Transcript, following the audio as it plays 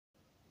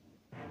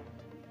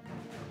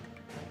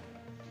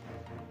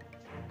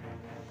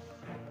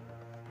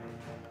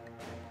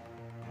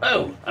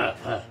Oh,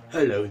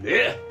 hello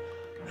there.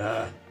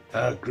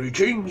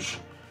 Greetings,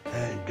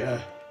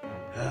 and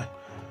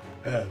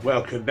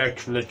welcome back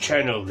to the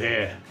channel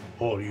there,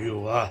 all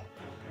you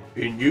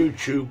in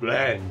YouTube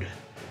land,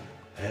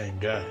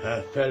 and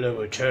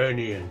fellow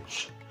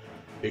Eternians.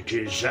 It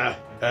is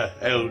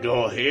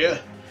Eldor here,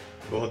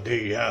 for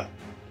the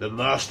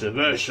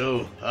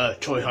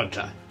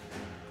Masterversal-Toyhunter.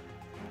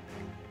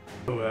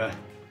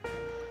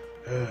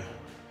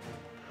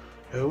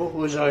 What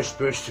was I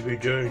supposed to be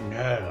doing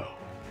now?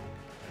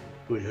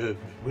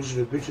 Was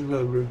it a bit of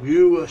a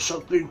review or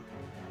something?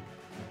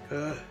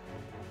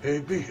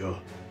 Maybe, or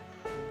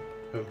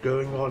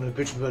going on a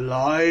bit of a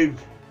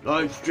live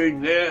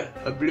stream there,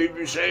 I believe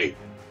you say?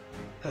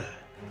 I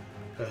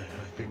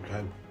think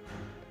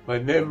my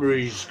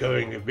memory's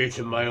going a bit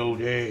in my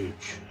old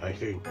age, I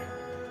think.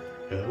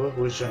 What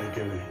was I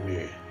doing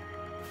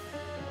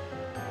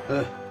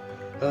there?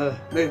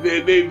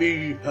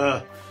 Maybe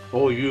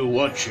all you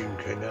watching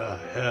can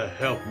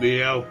help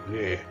me out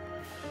there.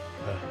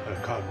 I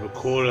can't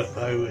recall if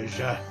I was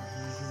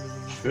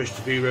supposed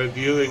to be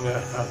reviewing a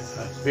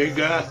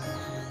figure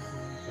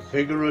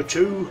or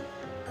two,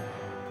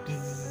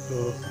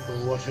 or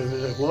whatever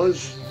that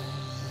was.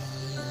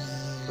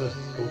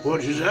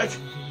 What is that?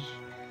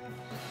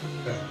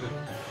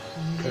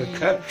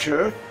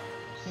 Capture?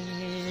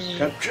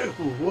 Capture?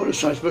 What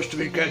is I supposed to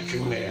be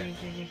catching there?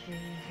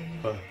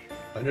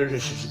 I know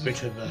this is a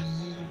bit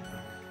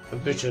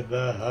of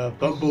a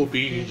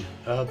bumblebee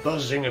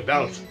buzzing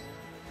about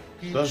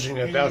at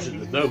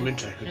the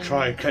moment. I could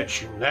try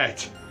catching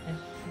that.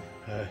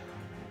 I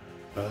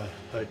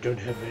don't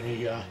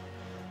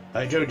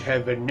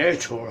have a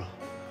net or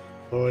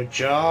a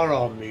jar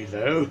on me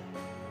though.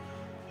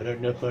 I don't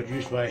know if I'd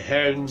use my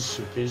hands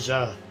with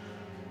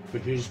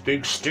his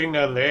big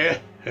stinger there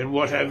and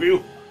what have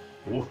you.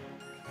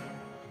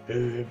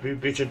 A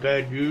bit of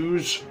bad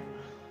news.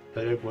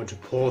 I don't want a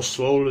poor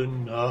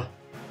swollen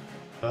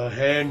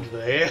hand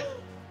there.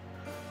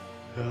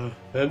 And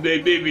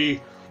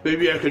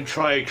maybe I can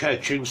try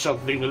catching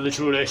something a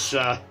little less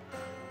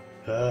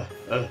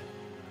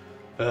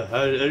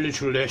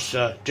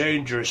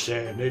dangerous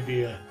there.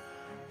 Maybe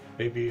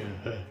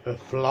a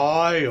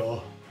fly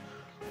or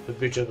a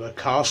bit of a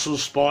castle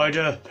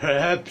spider,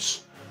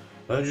 perhaps.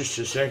 Just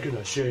a second,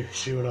 I'll see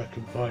what I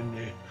can find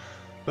there.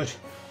 But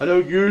I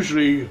don't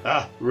usually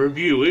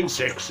review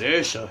insects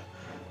there, so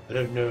I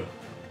don't know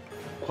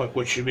quite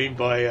what you mean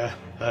by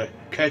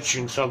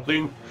catching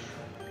something.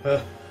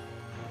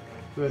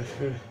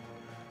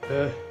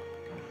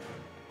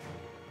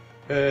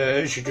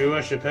 As you do,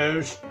 I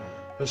suppose.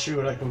 I'll see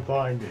what I can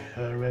find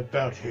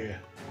about here.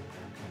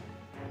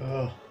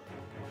 Oh,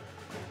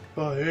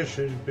 yes,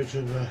 there's a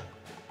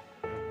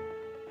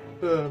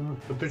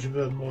bit of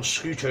a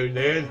mosquito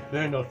there.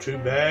 They're not too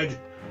bad.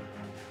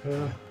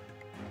 I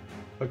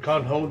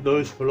can't hold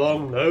those for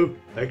long though.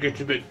 They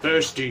get a bit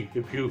thirsty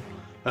if you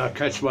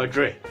catch my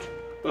drift.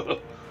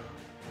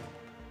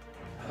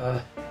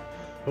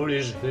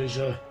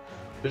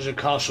 There's a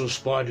castle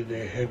spider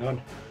there. Hang on,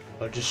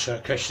 I'll just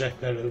catch that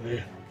fellow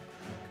there.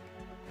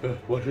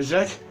 What was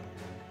that?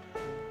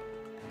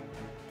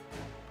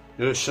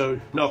 So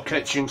not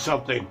catching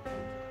something.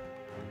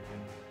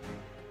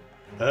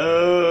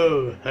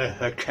 Oh,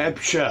 a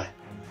capture.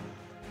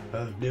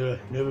 I've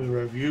never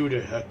reviewed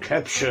a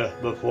capture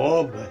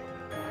before, but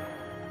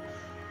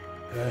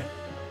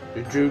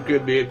it do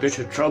give me a bit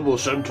of trouble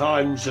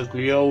sometimes at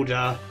the old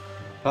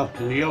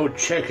after the old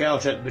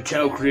checkout at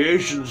Mattel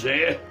Creations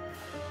there.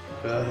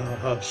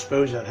 I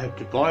suppose I'd have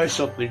to buy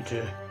something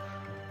to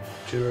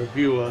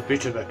review a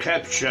bit of a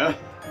capture.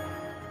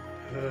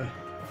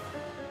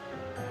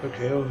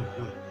 Okay,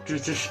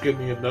 just give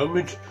me a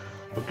moment.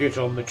 I'll get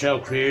on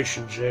Mattel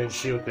Creations there and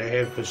see what they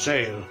have for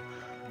sale,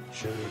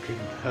 so we can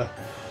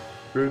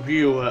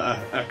review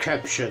a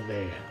capture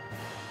there.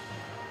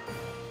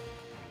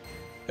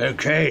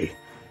 Okay,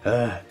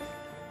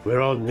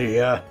 we're on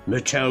the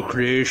Mattel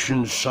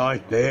Creations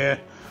site there,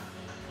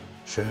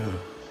 so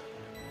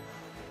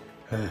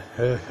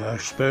I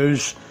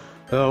suppose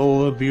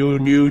all of you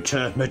new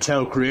to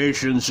Mattel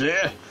Creations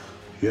there,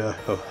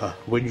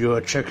 when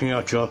you're checking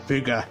out your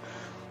figure,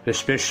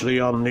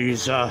 especially on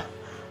these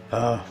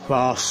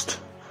fast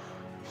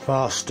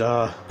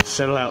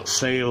sell-out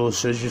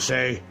sales, as you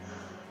say,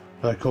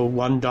 like all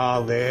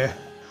 $1 there,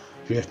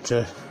 you have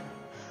to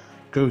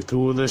go through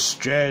all this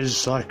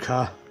jazz like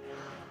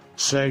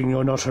saying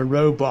you're not a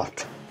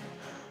robot.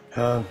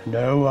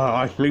 No,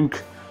 I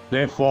think,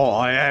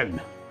 therefore I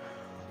am.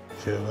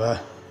 So,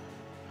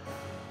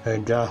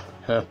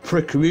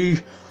 prick me,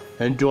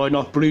 and do I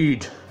not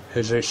bleed,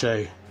 as they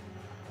say.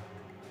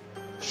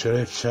 So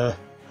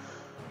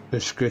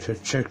let's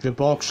check the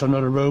box. I'm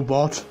not a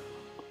robot.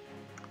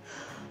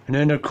 And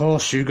then, of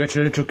course, you get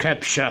a little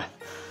capture.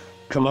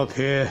 Come up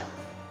here,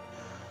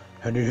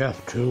 and you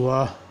have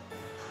to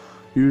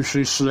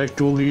usually select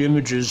all the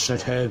images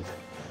that have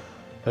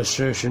a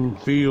certain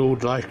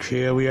field. Like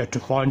here, we have to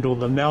find all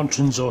the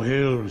mountains or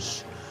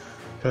hills.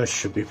 That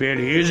should be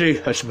fairly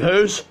easy, I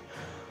suppose.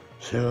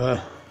 So,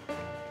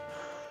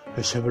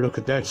 let's have a look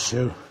at that.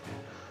 So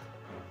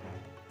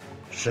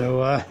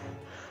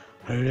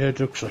it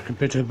looks like a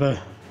bit of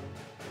a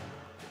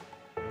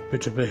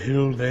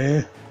hill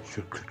there.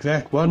 So click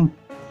that one.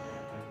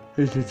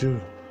 There's a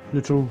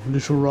little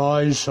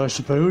rise, I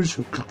suppose.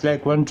 We'll click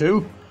that one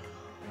too.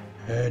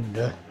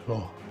 And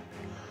well,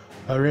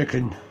 I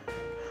reckon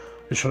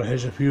this one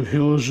has a few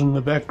hills in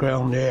the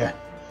background there.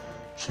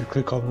 So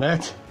click on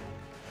that.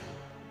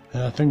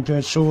 And I think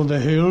that's all the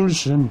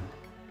hills and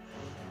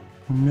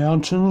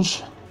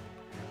mountains.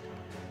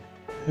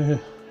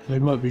 They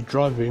might be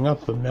driving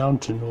up a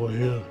mountain or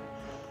hill.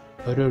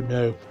 I don't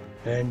know.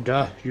 And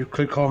you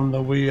click on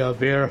the We Are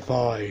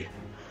Verify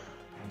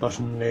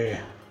button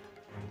there.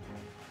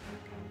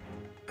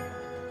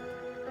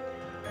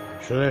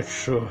 So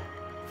that's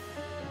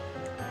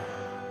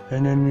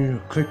and then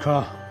you click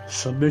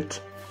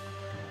Submit.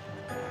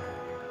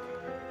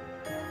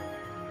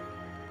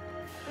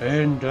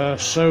 And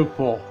so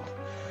forth.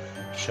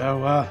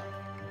 So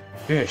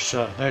yes,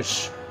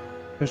 that's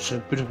a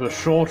bit of a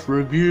short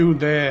review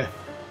there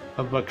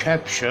of a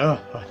capture,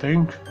 I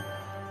think.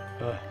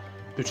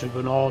 Bit of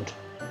an odd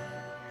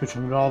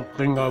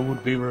thing I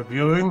would be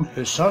reviewing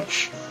as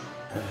such.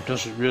 It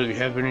doesn't really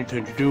have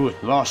anything to do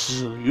with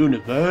Masters of the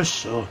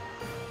Universe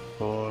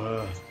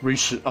or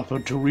recent up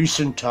until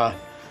recent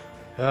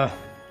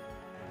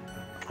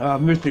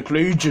Mythic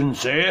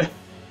Legions there.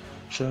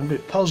 So I'm a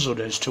bit puzzled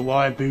as to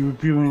why I'd be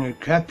reviewing a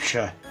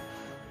capture.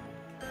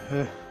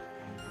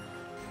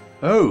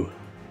 You're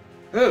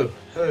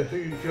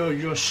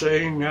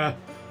saying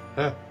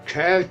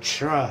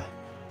Catra.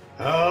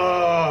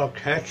 Oh,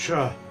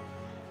 Catra.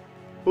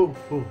 Oh,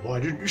 why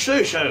didn't you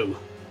say so?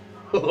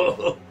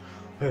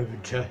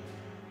 Having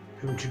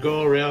to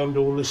go around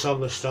all this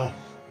other stuff.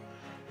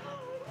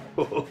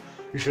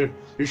 You should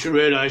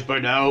realise by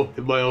now,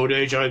 in my old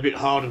age, I'm a bit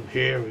hard of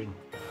hearing,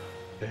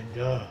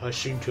 and I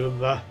seem to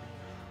have.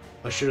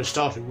 I should have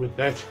started with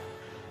that.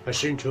 I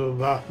seem to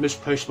have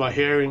misplaced my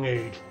hearing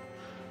aid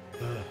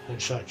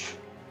and such.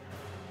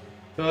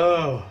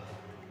 Oh,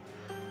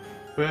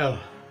 well,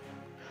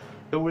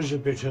 it was a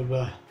bit of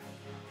a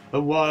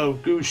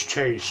wild goose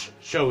chase,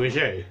 shall we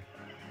say?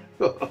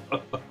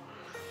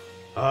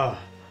 I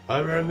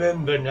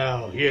remember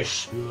now.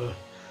 Yes,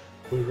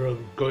 we were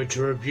going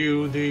to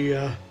review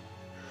the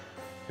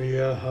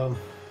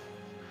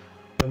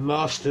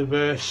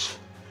Masterverse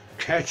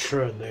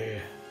Catra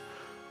there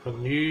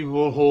from the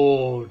Evil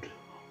Horde.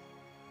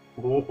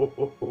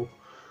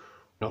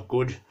 Not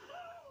good.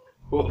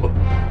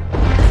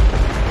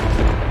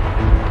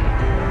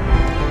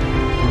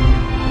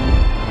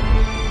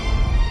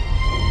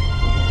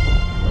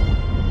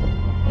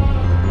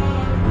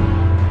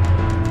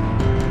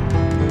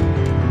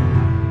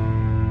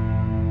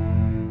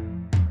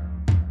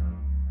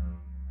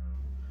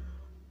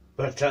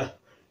 But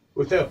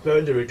without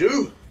further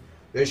ado,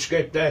 let's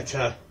get that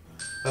a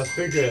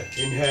figure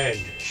in hand,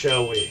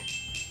 shall we?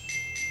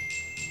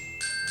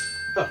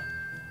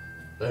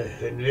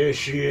 And there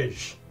she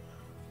is,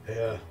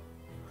 the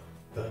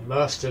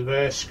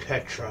Masterverse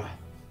Catra,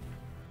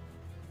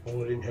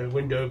 all in her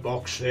window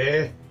box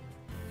there.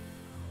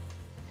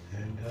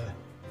 And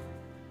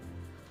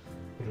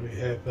we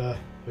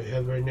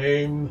have her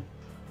name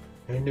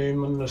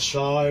on the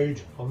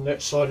side, on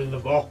that side of the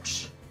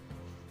box.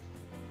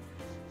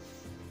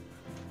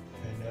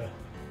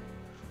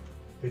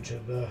 Bit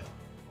of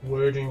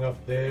wording up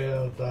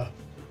there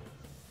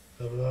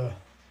of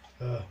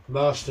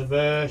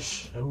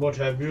Masterverse and what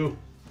have you.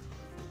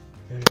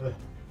 And,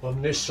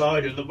 on this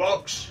side of the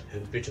box,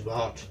 there's a bit of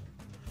art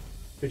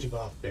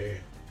there.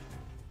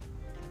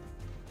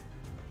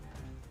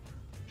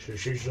 So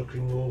she's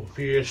looking all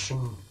fierce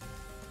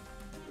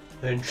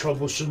and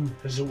troublesome,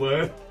 as it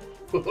were.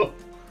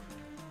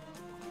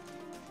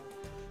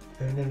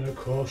 And then of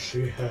course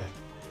we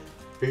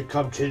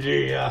come to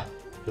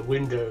the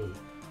window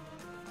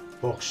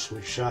box,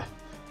 which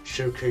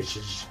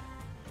showcases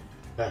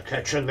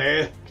Catra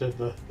there,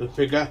 the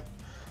figure,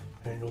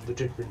 and all the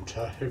different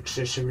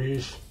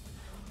accessories.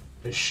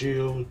 The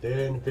shield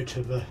there, and a bit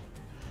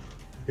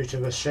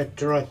of a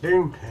scepter, I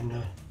think, and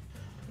a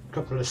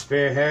couple of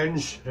spare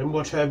hands and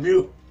what have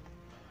you.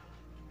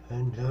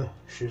 And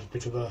she's a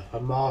bit of a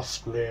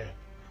mask there.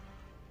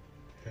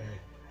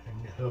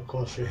 And of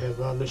course we have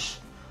this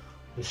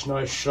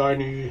nice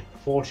shiny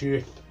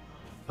 40th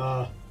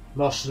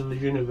Masters of the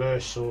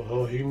Universe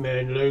or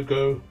He-Man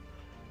logo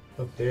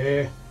up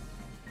there,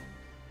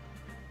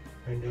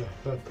 and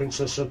a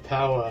Princess of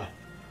Power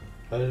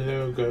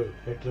logo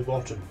at the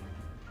bottom.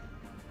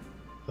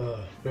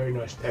 Very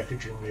nice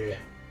packaging there.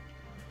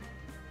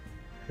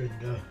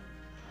 And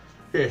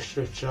yes,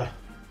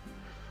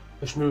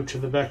 let's move to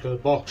the back of the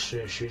box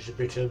there. She's a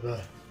bit of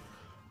a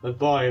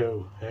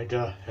bio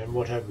and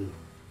what have you.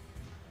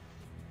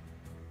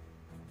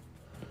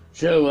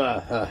 So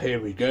here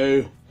we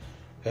go.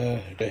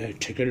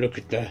 Take a look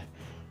at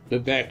the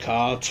back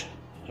art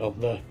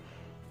of the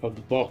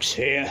box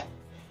here,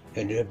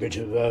 and a bit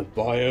of a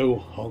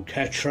bio on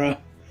Catra,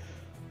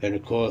 and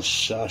of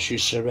course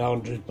she's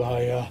surrounded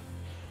by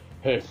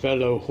her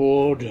fellow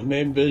Horde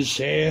members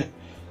here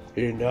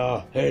in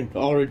an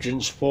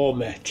Origins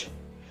format.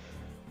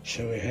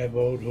 So we have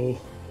old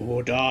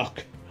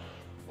Hordak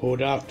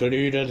the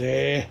leader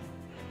there,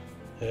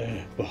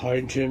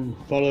 behind him,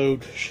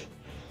 followed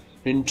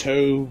in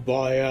tow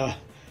by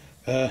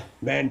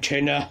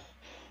Mantenna,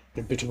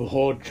 a bit of a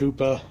Horde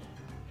trooper,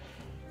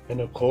 and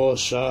of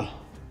course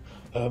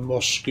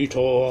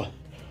Mosquito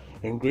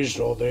and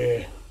Grizzle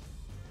there.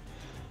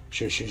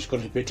 So she's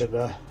got a bit of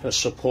a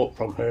support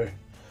from her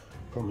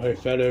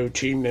fellow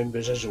team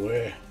members as it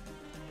were.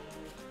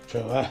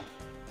 So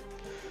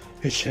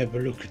let's have a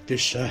look at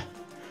this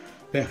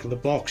back of the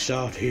box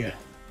art here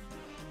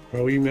for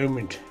a wee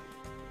moment.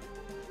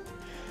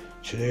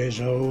 So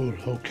there's old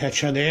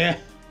Catra there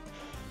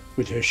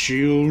with her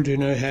shield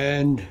in her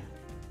hand.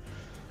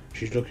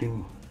 She's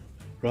looking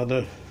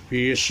rather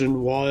fierce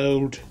and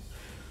wild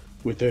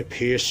with her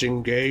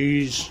piercing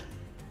gaze,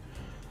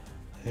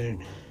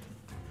 and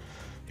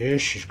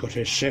yes, she's got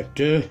her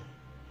scepter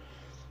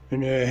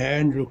in her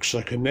hand. Looks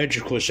like a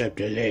magical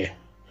scepter there,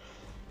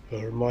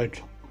 or it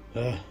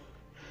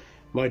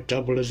might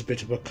double as a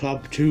bit of a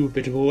club too, a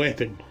bit of a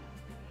weapon,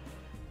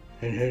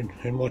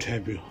 and what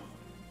have you.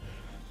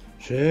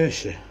 So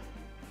there's a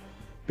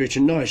bit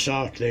of nice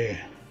art there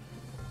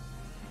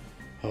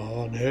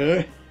on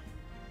her,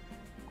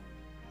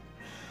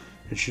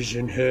 and she's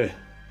in her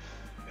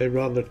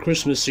rather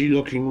Christmassy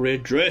looking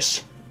red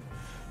dress,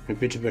 a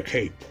bit of a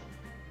cape,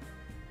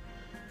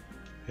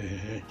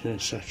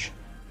 and such.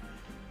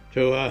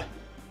 So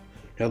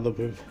now that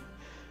we've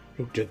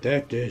looked at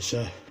that, there's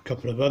a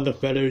couple of other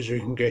fellows we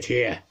can get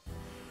here.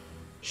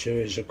 So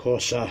there's of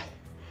course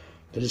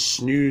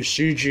this new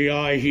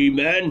CGI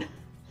He-Man,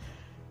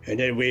 and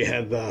then we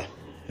have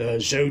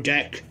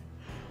Zodak,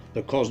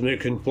 the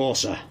Cosmic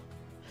Enforcer.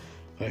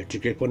 I have to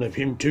get one of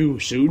him too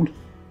soon.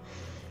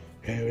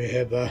 And we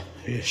have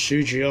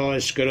CGI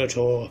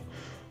Skeletor.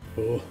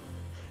 Oh,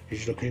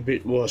 he's looking a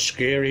bit more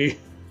scary,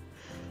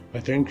 I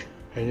think.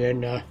 And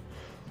then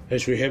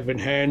as we have in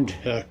hand,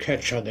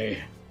 Catra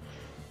there.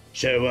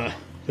 So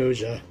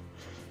those are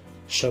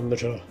some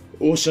that are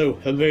also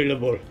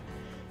available,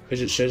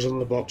 as it says on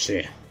the box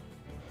there.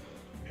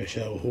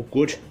 So all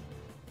good.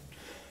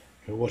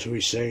 And what are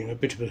we saying?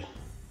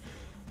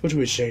 What are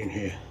we saying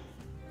here?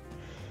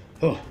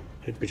 Oh,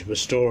 a bit of a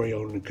story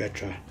on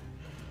Catra.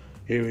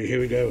 Here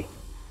we go.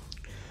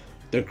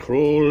 The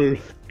cruel,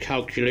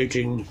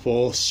 calculating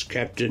force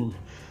captain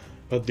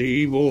of the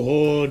Evil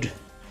Horde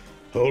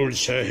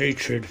holds her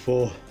hatred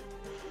for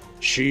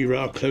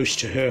She-Ra close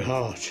to her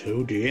heart.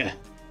 Oh dear.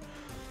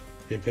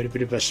 They've had a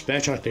bit of a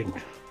spat, I think.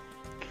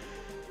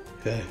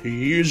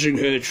 Using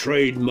her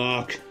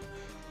trademark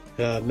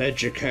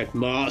Magic Hat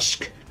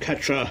mask,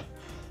 Catra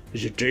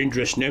is a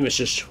dangerous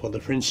nemesis for the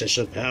Princess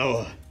of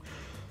Power.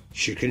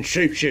 She can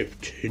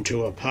shapeshift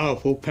into a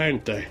powerful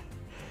panther,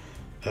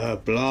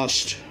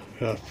 blast,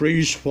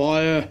 freeze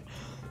fire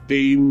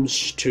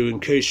beams to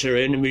encase her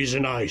enemies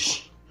in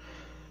ice,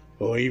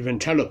 or even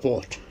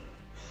teleport.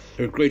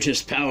 Her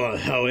greatest power,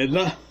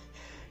 however,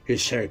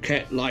 is her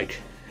cat-like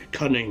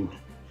cunning.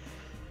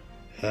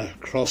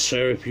 Cross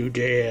her if you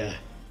dare.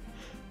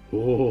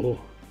 Oh,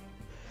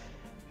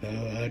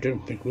 I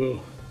don't think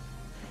we'll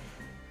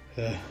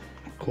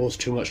cause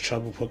too much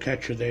trouble for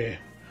Catra there.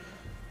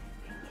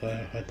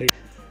 I think.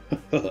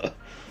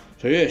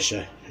 So yes,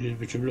 here's a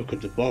bit of a look at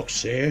the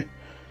box there,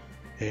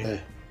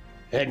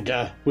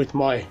 and with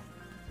my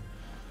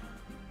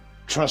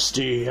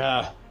trusty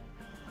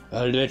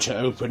letter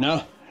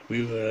opener,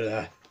 we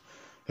will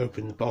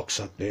open the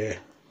box up there.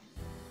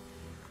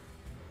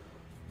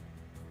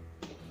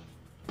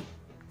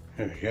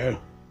 There we go.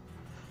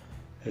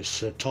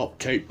 It's top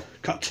tape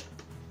cut.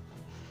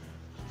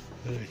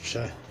 Let's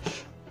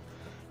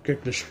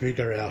get this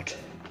figure out.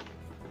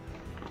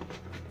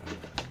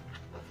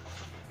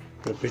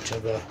 A bit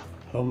of a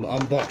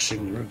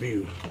unboxing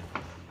review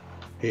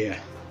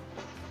here.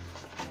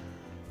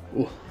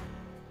 Ooh.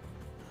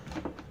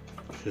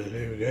 So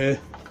there we go.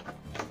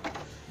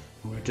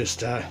 We'll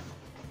just get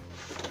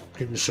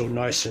this all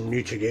nice and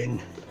neat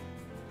again,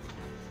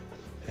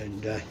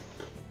 and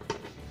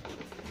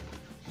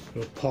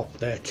we'll pop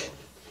that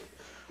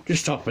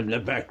just up in the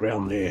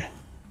background there.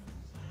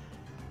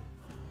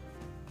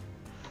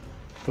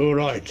 All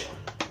right.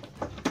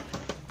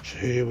 So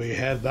here we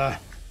have a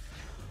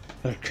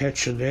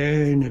Catra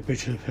there in a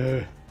bit of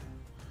a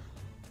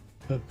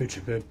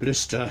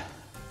blister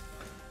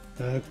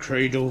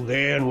cradle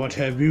there and what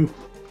have you.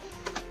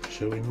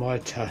 So we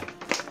might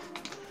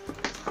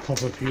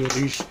pop a few of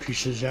these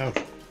pieces out,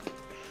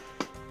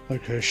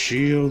 like her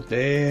shield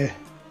there,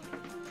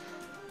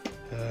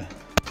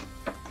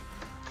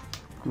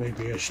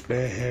 maybe a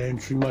spare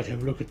hand. We might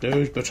have a look at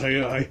those, but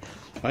I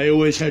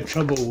always had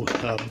trouble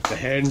with the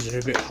hands.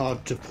 They're a bit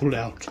hard to pull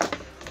out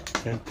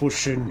and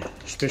push in,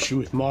 especially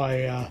with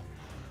my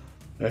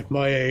at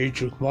my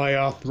age, with my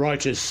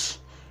arthritis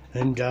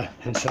and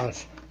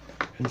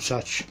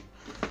such.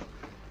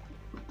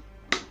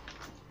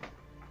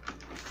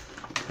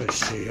 Let's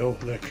see. Oh,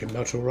 that came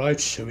out all right.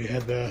 So we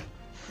have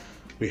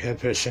We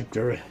have her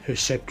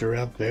scepter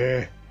out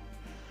there.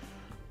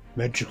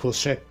 Magical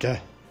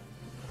scepter.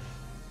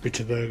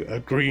 Bit of a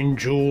green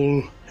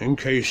jewel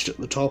encased at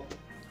the top.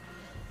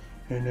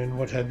 And then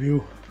what have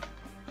you?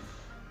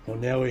 Well,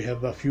 now we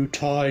have a few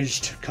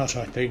ties to cut,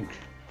 I think.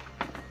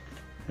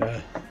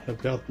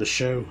 About the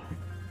show.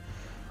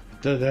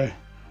 I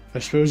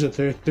suppose if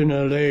they're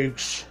thinner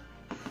legs,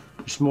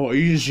 it's more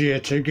easier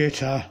to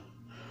get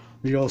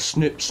the old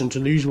snips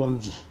into these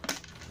ones.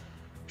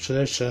 So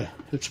that's a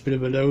bit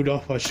of a load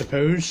off, I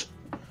suppose.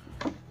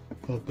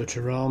 Oh, but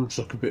her arms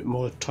look a bit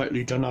more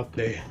tightly done up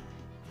there.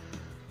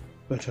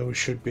 But we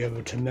should be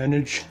able to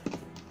manage.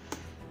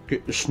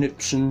 Get the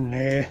snips in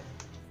there.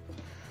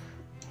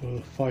 Oh,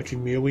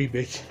 fighting me a wee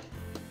bit.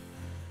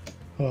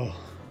 Oh,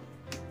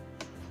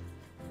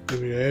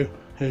 here we go.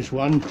 There's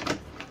one.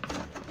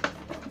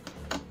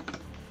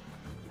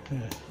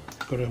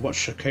 Gotta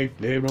watch the cape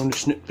there. I'm going to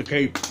snip the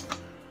cape.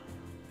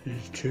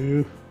 There's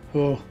two.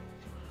 Oh,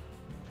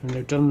 and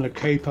they've done the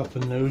cape up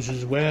in those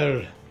as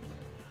well.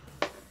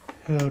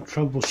 How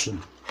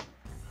troublesome.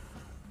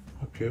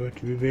 Okay, we have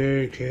to be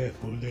very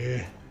careful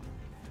there.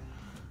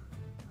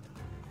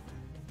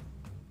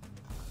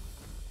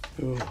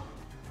 Oh,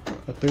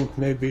 I think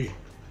maybe.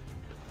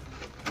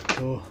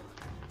 Oh,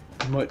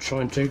 I might try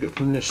and take it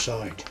from this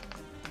side.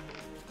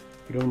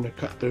 You don't want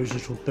to cut those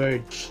little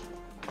threads.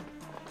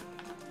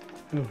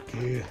 Oh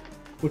dear,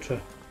 what a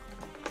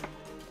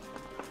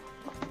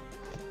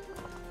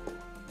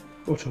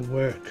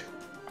work.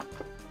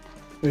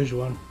 There's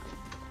one.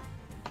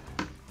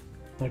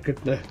 I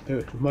get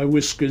my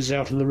whiskers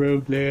out of the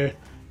road there.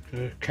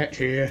 Cat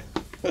here.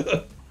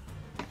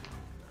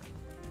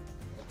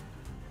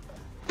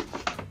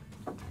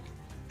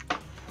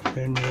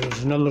 And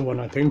there's another one,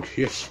 I think.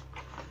 Yes,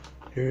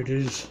 here it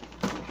is.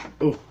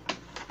 Oh,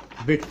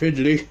 a bit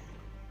fiddly.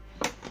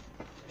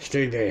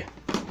 Stay there.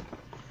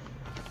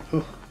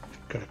 Oh,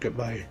 gotta get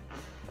my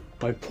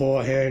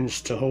poor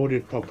hands to hold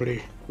it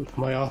properly with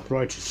my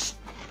arthritis.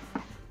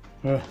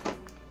 There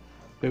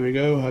we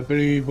go. I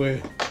believe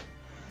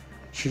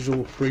she's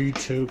all free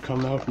to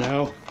come out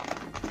now.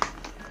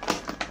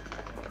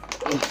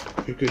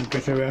 Oh, you can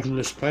get her out of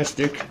this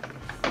plastic.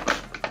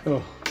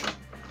 Oh,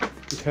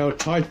 look how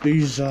tight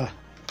these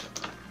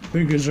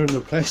fingers are in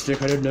the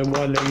plastic. I don't know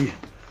why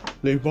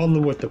they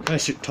bother with the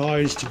plastic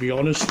ties, to be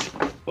honest.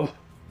 Oh,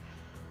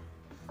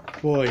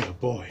 boy, oh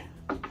boy.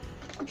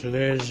 So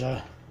there's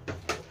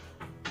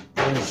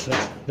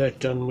that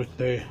done with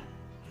the,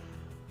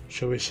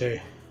 shall we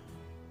say.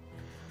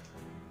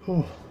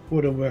 Oh,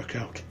 what a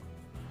workout.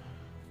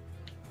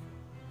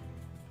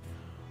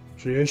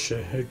 So yes,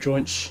 her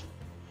joints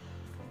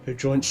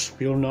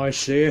feel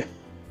nice there.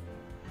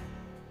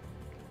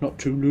 Not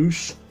too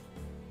loose.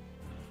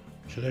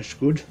 So that's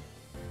good.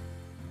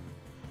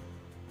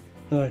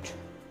 Right.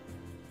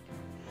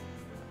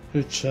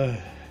 Let's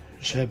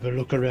have a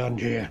look around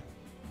here.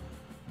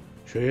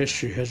 So yes,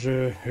 she has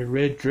her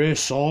red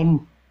dress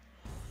on,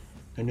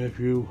 and if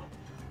you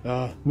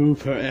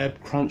move her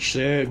ab crunch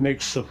there, it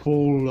makes the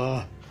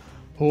full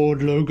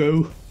Horde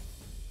logo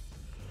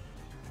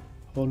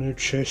on her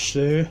chest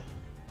there,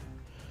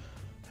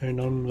 and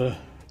on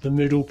the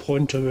middle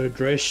point of her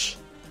dress.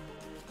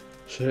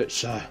 So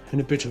it's in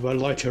a bit of a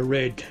lighter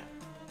red,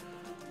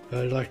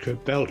 like her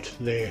belt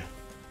there.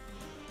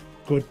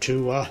 Good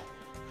to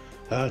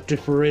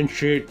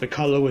differentiate the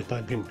colour with,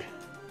 I think.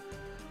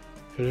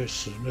 So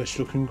that's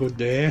looking good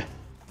there.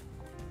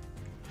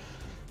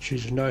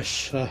 She's a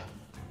nice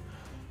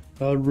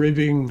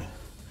ribbing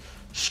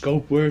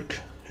sculpt work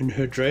in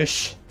her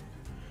dress,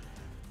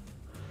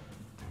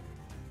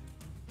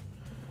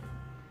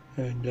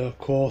 and of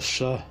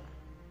course a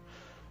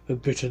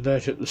bit of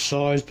that at the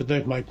sides, but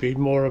that might be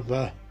more of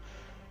a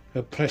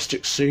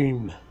plastic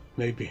seam,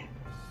 maybe,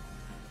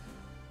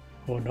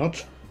 or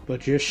not.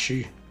 But yes,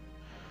 she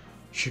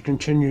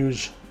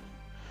continues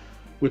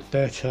with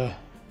that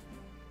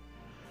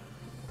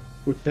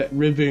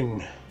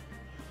ribbing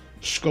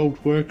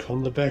sculpt work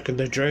on the back of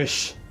the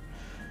dress,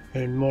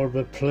 and more of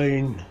a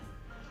plain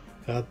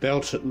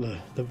belt at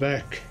the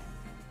back.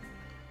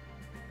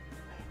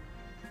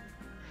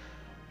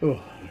 Oh,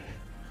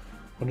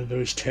 one of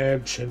those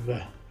tabs have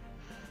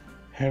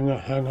hung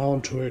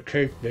on to her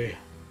cape there.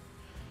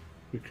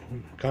 We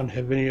can't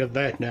have any of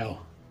that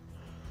now.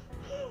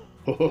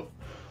 Oh,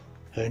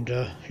 and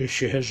here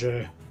she has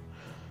her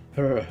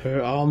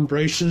arm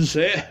braces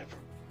there,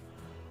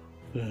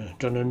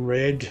 done in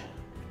red,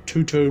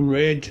 two-tone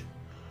red,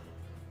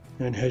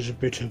 and has a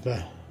bit of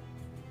a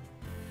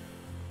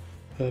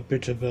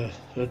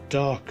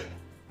dark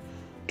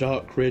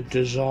red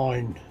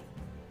design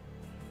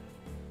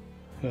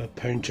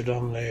painted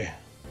on there,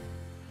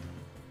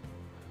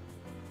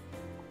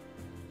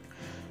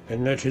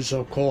 and that is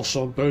of course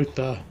on both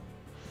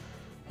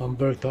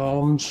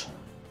arms.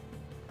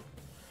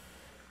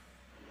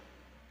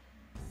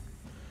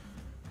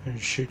 And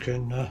she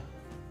can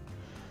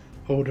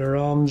hold her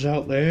arms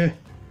out there,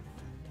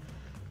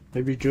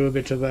 maybe do a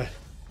bit of the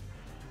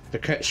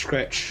cat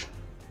scratch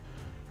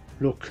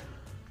look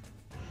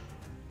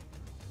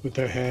with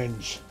her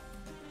hands.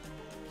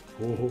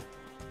 Oh.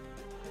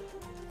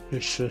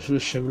 Let's have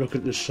a look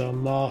at this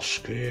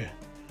mask here.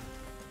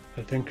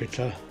 I think it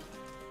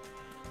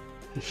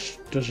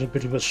does a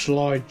bit of a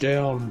slide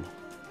down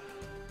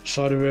the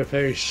side of her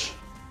face.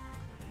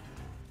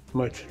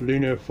 Might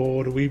lean her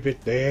forward a wee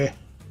bit there.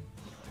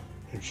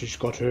 And she's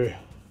got her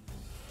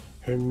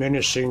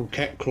menacing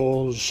cat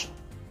claws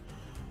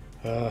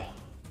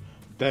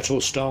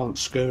battle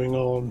stance going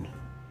on.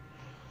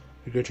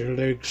 You got her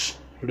legs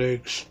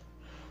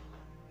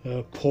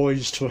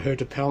poised for her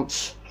to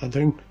pounce, I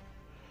think.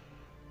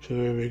 So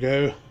there we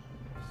go.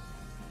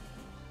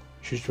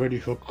 She's ready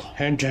for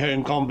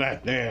hand-to-hand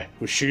combat there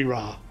with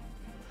She-Ra.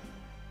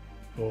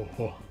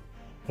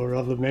 Or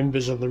other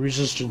members of the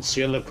Resistance,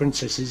 the other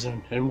princesses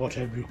and what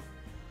have you.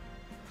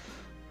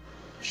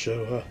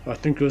 So I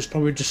think it was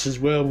probably just as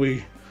well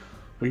we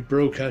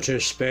broke out her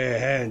spare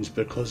hands,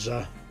 because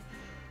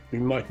we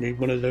might need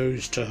one of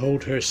those to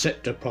hold her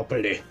scepter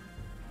properly.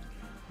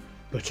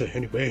 But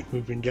anyway,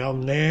 moving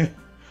down there,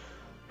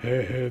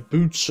 her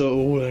boots are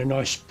all a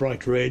nice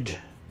bright red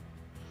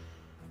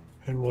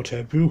and what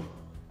have you,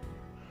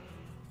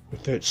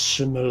 with that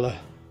similar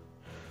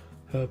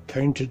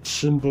painted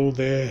symbol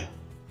there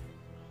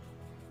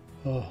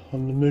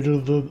on the middle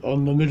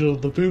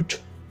of the boot.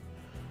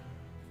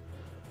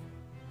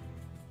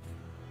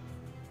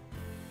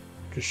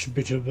 Just a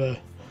bit of a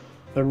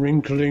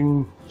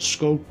wrinkling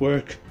sculpt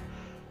work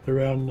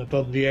around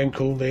above the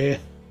ankle there,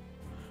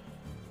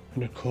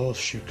 and of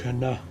course you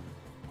can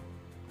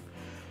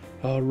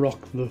rock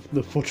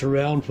the foot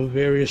around for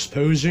various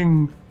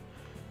posing.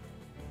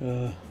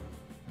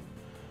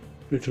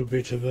 Little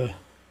bit of a,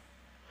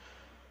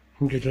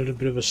 can get a little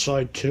bit of a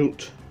side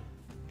tilt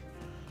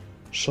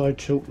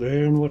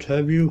there and what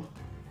have you.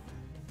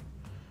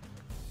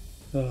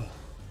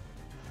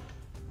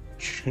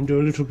 She can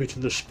do a little bit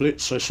of the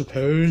splits, I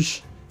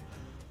suppose,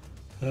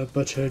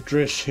 but her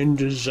dress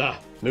hinders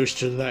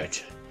most of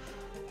that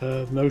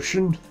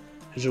motion,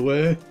 as it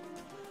were.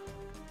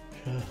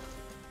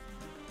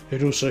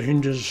 It also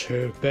hinders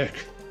her back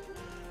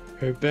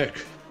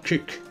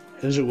kick,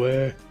 as it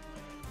were,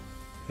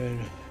 and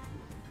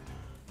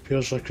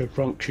feels like her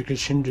front kick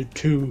is hindered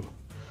too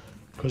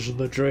because of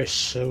the dress.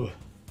 So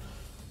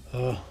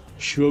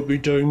she won't be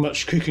doing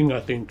much kicking, I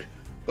think.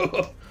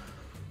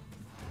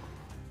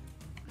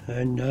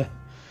 And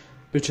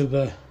bit of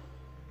a,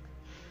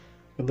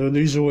 although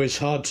these are always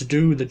hard to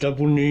do, the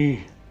double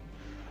knee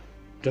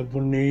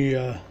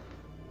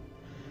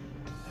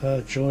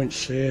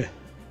joints there.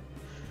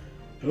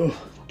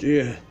 Oh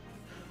dear,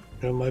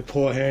 my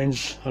poor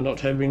hands are not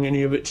having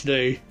any of it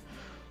today.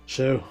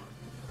 So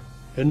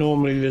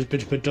normally there's a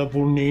bit of a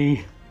double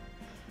knee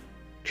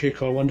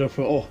kick. I wonder if,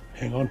 oh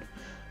hang on,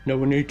 no,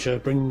 we need to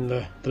bring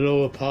the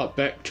lower part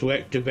back to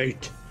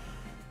activate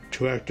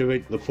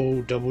the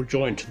full double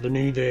joint of the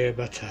knee there,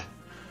 but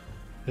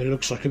it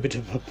looks like a bit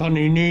of a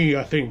funny knee,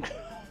 I think.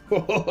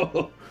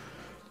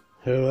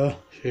 So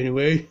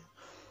anyway,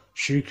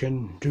 she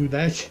can do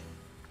that,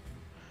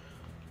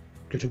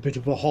 get a bit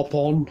of a hop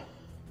on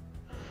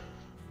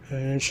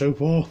and so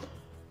forth,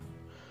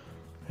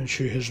 and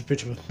she has a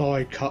bit of a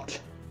thigh cut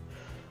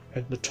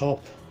at the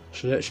top,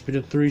 so that's a bit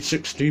of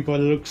 360 by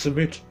the looks of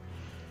it,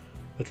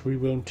 but we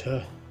won't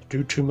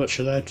do too much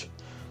of that.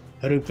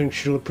 I don't think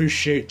she'll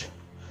appreciate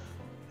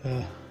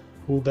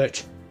all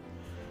that.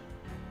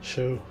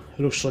 So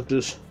it looks like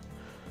there's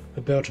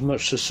about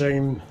much the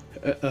same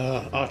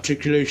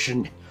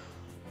articulation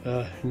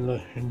in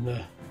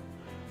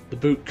the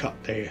boot cut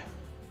there,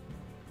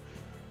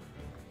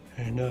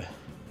 and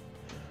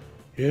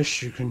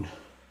yes, you can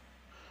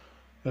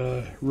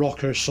rock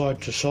her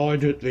side to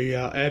side at the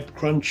ab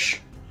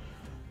crunch,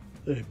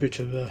 a bit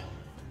of a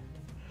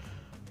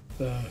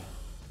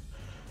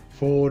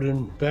forward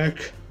and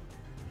back,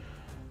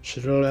 so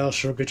it allows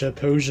for a bit of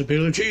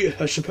posability,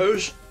 I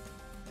suppose.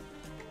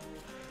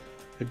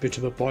 A bit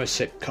of a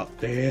bicep cut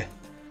there,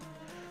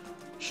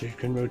 so you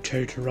can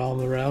rotate her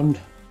arm around,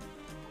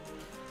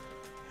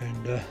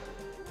 and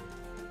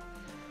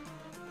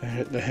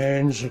at the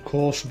hands, of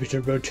course, a bit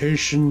of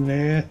rotation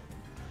there,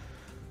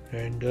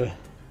 and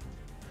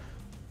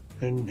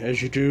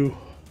as you do,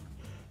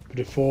 a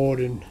bit of forward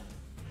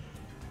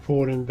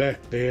and back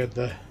there,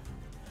 the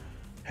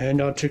hand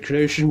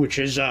articulation, which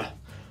is a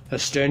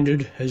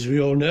standard, as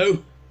we all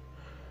know.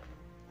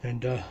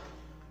 And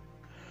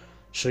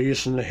so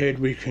yes, in the head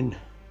we can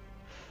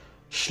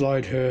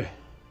slide her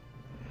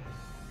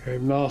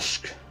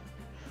mask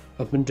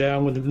up and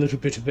down with a little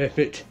bit of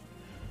effort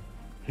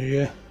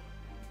here,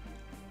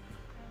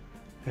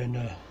 and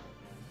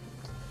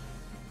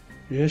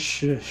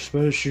yes, I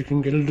suppose you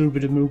can get a little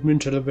bit of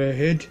movement out of her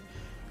head,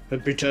 a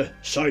bit of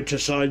side to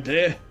side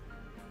there,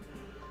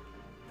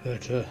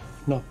 but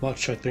not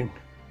much, I think,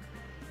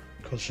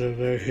 because of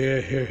her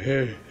hair,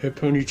 her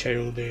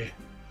ponytail there.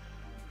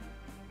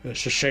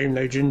 It's a shame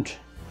they didn't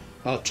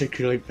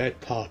articulate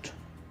that part.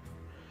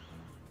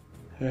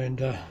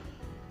 And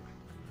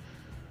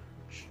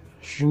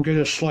she can get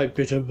a slight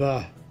bit of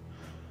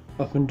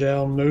up and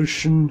down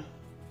motion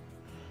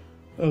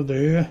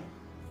there,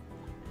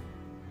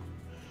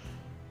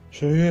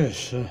 So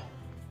yes, a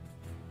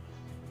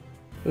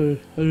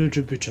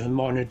little bit of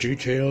minor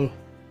detail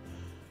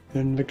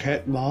in the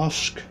cat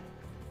mask.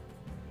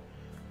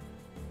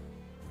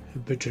 A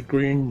bit of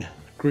green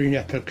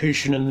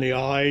application in the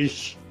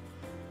eyes,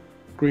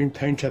 green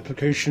paint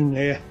application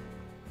there,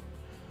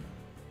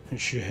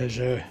 and she has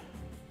her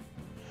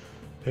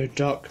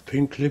dark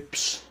pink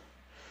lips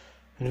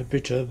and a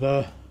bit of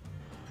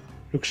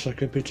looks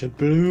like a bit of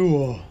blue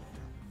or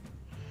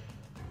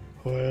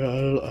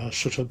a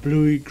sort of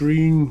bluey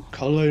green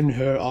colour in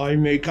her eye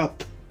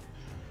makeup,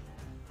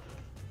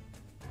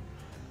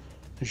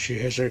 and she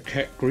has her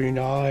cat green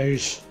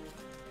eyes.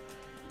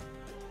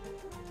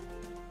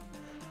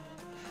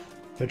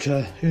 But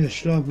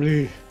yes,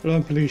 lovely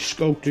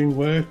sculpting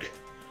work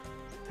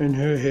in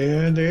her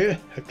hair there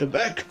at the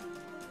back,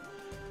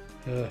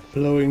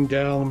 flowing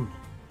down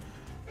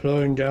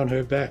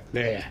her back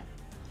there,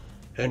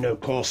 and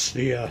of course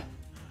the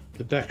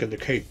back of the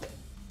cape.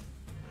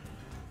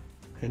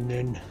 And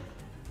then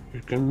we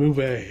can move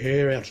her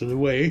hair out of the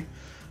way.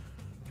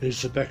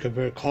 There's the back of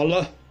her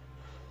collar,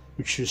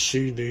 which you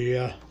see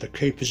the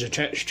cape is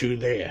attached to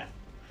there,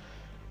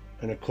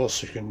 and of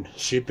course you can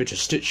see a bit of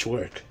stitch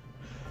work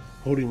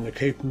holding the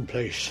cape in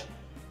place.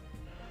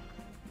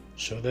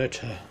 So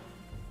that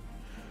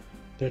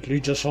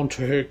leads us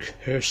onto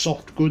her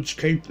soft goods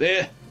cape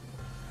there,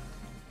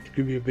 to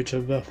give you a bit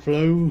of a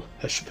flow,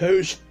 I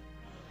suppose.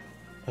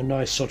 A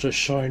nice sort of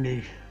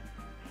shiny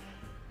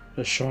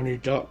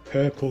dark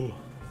purple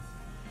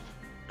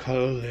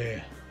colour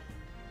there.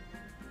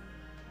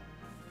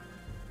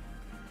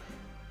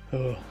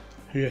 Oh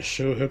yes,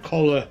 so her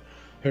collar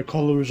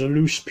is a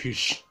loose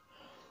piece,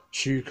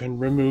 so you can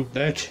remove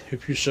that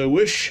if you so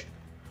wish.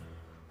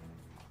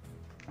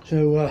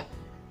 So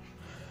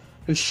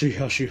let's see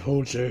how she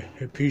holds her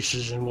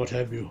pieces and what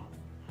have you.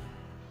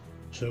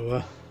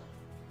 So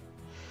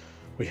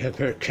we have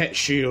her cat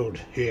shield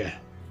here.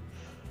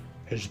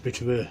 There's a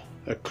bit of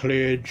a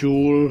clear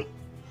jewel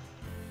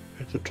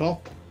at the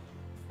top.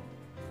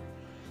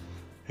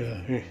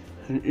 An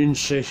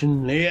inset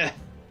in there.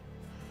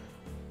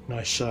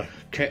 Nice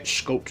cat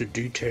sculpted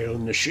detail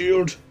in the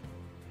shield.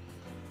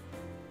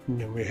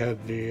 And then we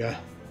have the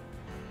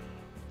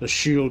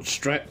shield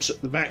straps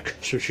at the back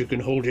so she can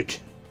hold it.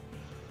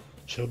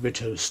 So a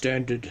bit of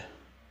standard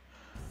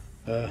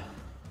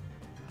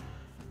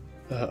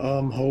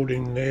arm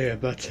holding there,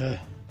 but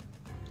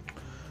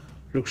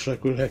looks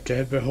like we'll have to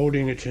have her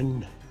holding it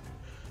in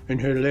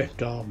her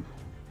left arm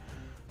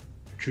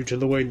due to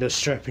the way the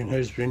strapping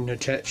has been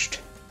attached.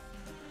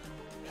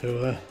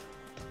 So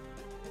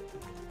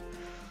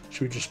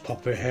should we just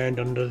pop her hand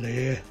under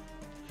there?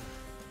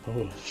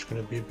 Oh, it's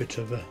going to be a bit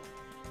of a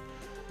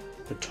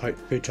tight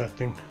fit, I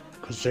think,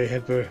 because they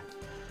have her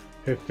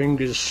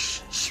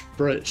fingers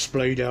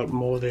splayed out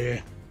more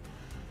there.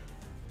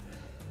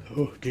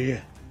 Oh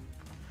dear,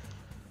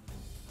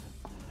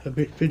 a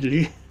bit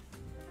fiddly.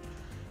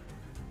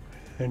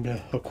 And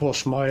of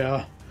course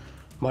my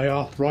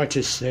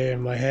arthritis there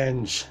in my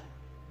hands,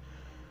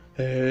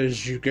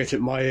 as you get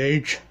at my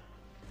age.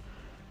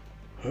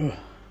 Oh,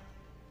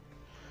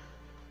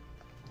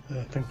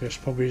 I think that's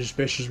probably as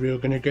best as we are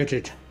going to get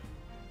it.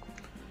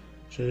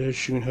 So there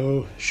she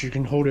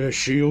can hold her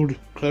shield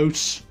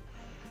close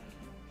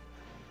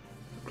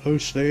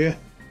there.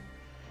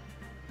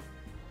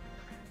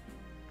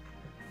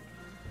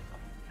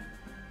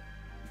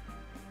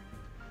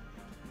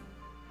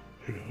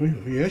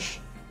 Yes,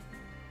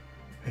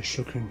 it's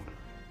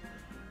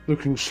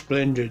looking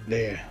splendid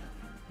there,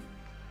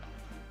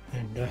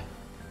 and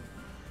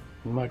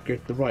we might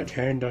get the right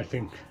hand, I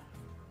think.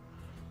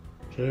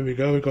 So there we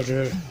go, we've got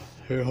her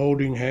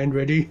holding hand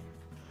ready.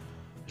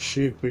 Let's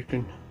see if we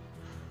can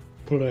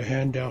pull her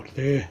hand out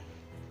there.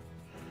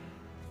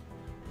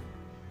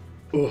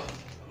 Oh,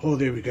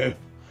 there we go.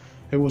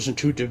 It wasn't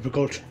too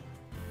difficult.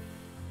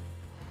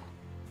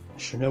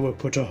 So now we'll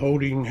put a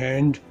holding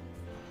hand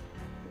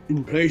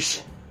in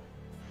place.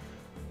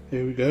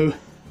 There we go.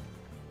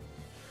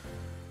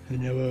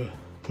 And now we'll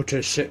put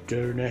her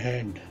scepter in her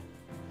hand.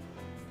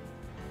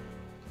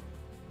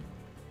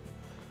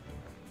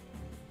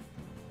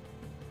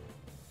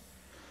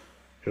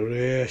 So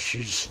there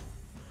she's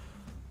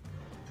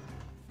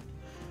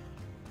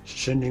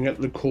sending up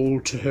the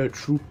call to her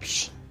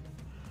troops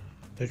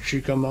that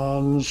she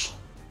commands,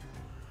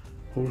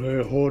 all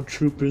her horde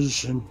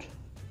troopers and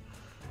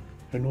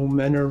all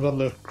manner of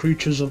other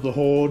creatures of the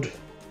horde.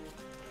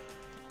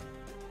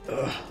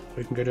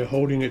 We can get her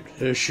holding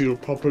her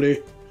shield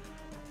properly.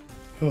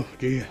 Oh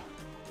dear.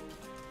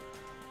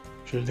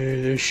 So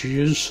there she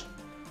is.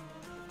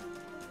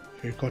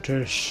 She's got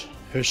her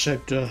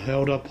scepter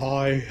held up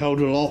high, held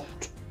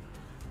aloft.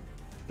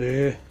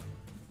 There.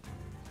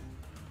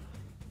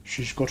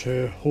 She's got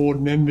her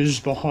horde members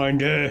behind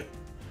her,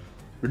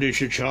 ready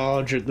to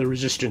charge at the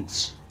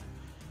resistance.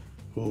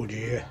 Oh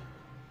dear.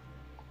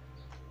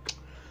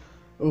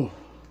 Oh,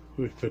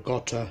 we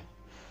forgot to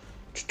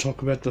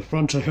talk about the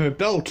front of her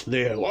belt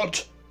there,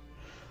 what?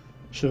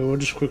 So we'll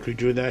just quickly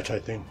do that, I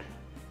think.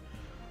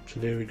 So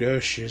there we go,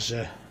 she's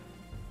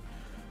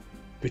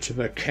bit of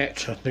a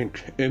cat, I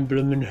think,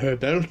 emblem in her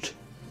belt.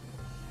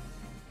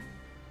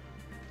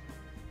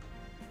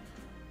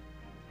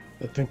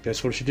 I think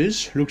that's what it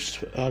is.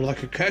 Looks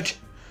like a cat.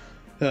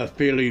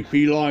 Fairly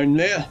feline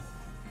there.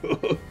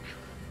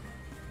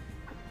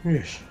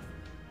 Yes.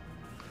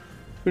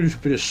 A little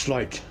bit of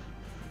slight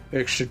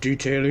extra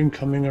detailing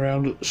coming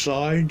around at the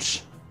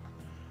sides.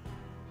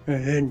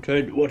 And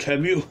what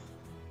have you.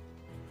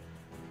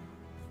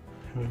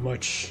 We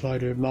might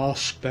slide her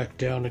mask back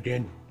down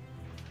again.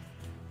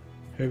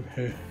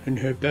 In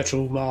her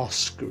battle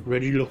mask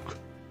ready look.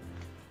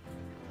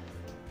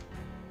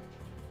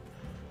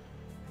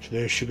 So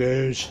there she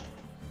goes,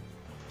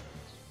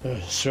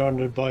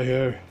 surrounded by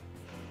her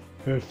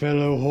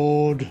fellow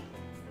horde,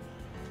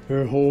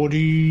 her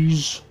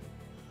hordes,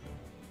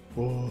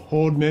 or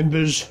horde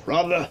members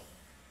rather.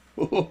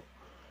 What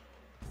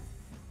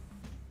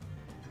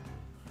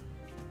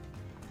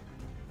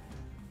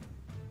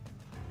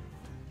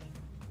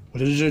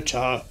is it?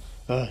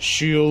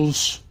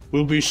 Shields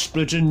will be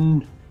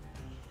splitting,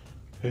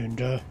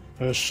 and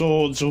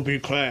swords will be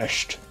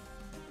clashed.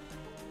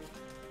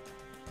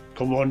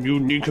 Come on, you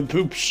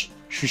nincompoops,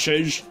 she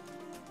says.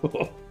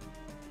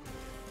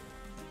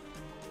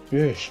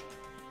 Yes.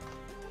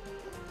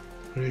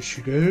 There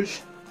she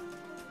goes.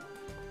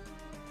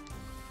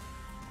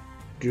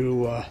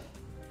 Do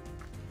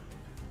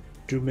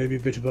maybe a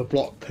bit of a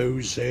block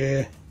pose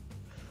there,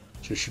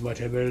 so she might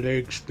have her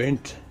legs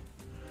bent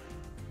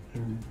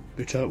and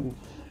bit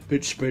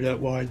spread out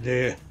wide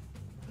there,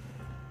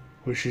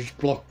 where she's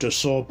blocked a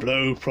sword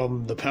blow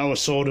from the power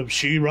sword of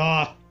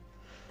She-Ra,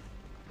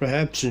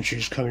 perhaps, and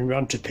she's coming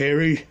round to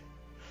parry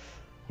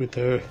with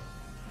her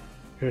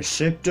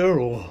scepter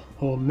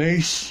or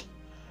mace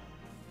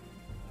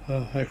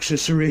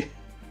accessory.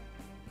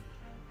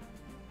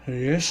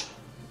 Yes,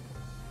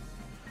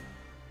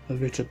 a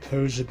bit of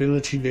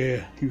posability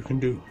there you can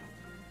do.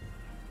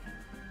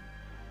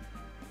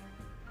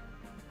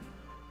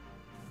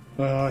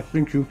 I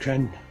think you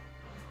can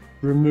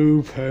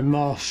remove her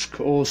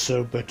mask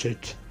also, but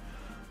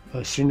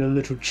I've seen a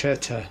little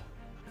chatter.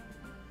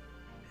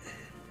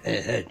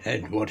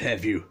 And what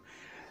have you,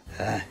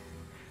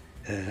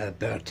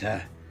 about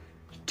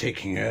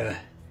taking her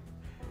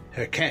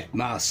cat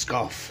mask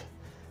off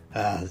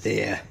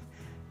there,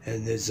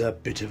 and there's a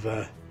bit of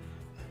a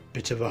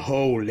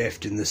hole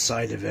left in the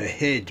side of her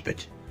head,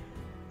 but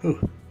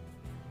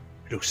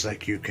looks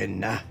like you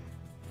can have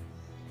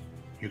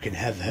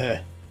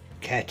her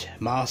cat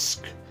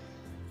mask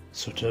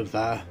sort of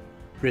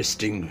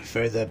resting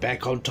further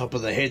back on top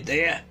of the head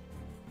there,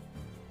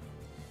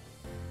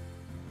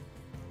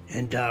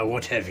 and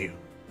what have you.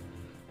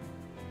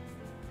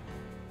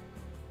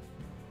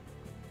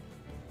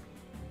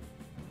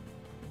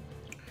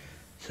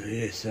 So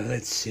yes, so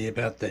let's see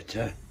about that.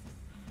 Oh,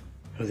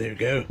 there we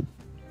go.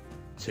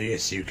 So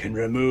yes, you can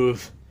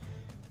remove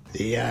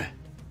the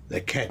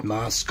cat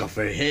mask off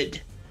her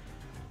head,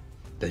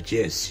 but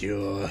yes,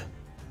 you're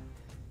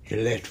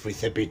left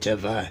with a bit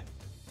of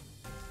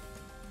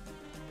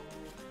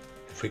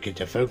if we get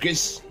to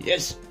focus,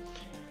 yes.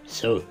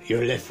 So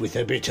you're left with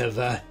a bit of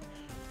a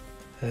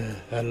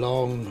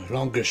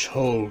longish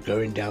hole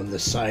going down the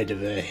side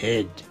of her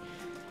head,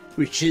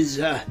 which is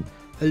a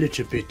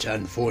little bit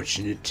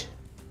unfortunate,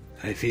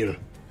 I feel.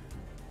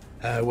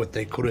 What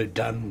they could have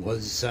done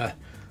was,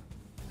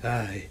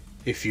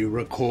 if you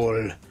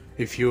recall,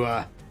 if you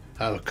are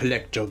a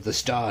collector of the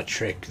Star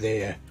Trek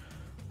there,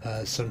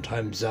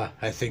 sometimes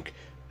I think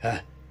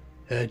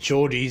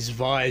Geordie's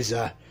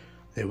visor,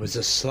 there was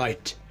a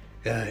slight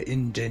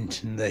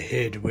indent in the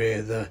head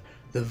where the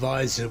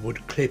visor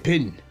would clip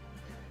in,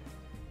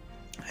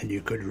 and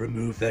you could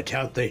remove that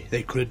out.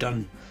 They could have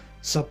done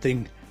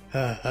something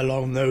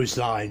along those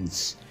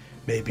lines,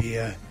 maybe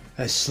a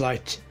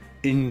slight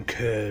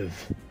incurve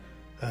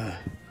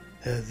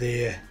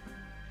there,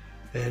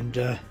 and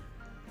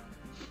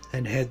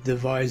had the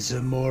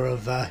visor more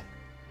of a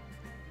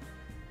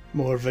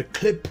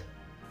clip,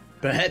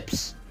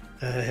 perhaps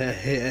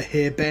a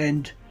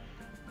hairband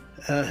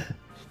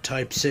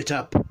type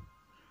setup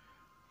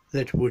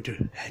that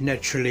would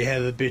naturally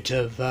have a bit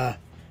of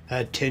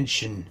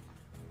tension,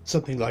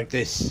 something like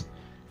this,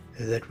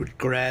 that would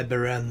grab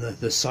around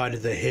the side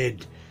of the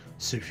head.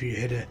 So if you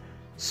had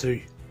so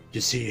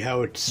you see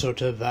how it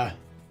sort of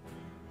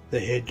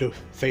the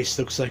face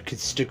looks like it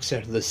sticks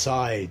out of the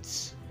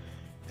sides,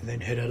 and then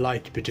had a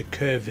light bit of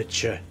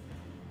curvature,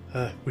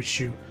 which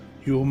you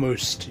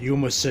almost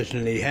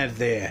certainly have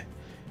there,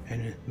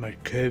 and it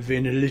might curve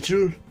in a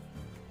little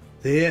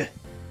there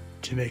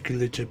to make a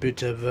little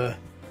bit of a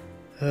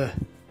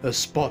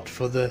spot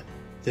for the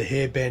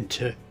hairband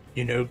to,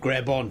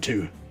 grab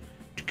onto,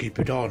 to keep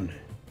it on,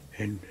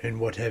 and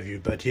what have you.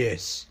 But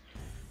yes,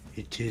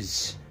 it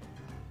is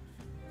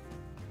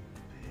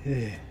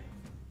a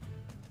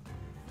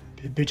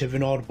bit of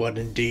an odd one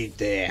indeed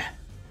there.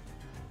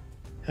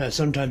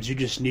 Sometimes you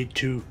just need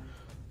to,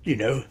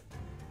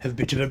 have a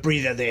bit of a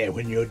breather there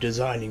when you're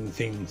designing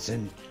things,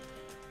 and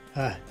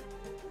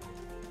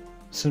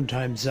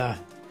sometimes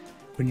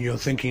when you're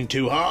thinking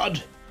too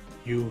hard,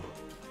 you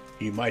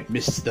you might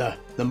miss the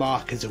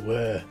mark, as it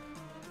were,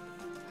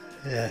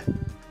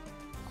 and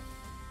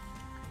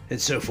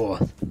so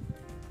forth.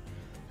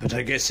 But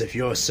I guess if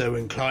you're so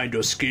inclined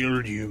or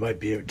skilled, you might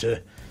be able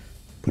to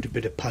put a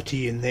bit of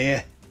putty in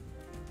there,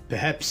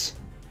 perhaps,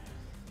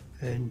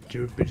 and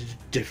do a bit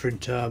of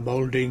different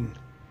moulding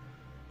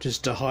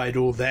just to hide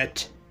all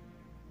that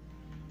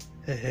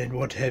and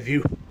what have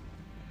you.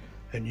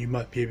 And you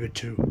might be able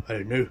to, I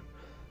don't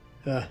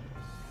know,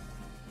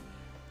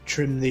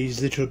 trim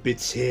these little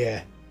bits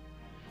here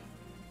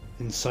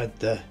inside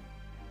the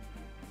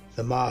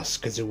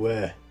mask, as it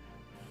were,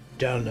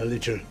 down a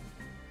little,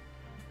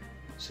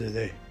 so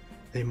they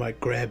might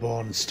grab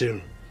on still.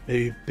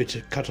 Maybe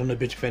cut on a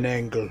bit of an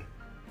angle,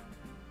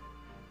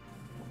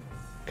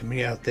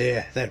 coming out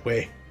there that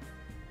way.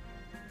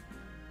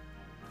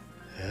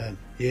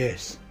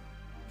 Yes,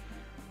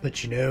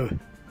 but you know,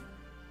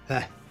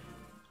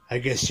 I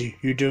guess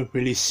you don't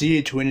really see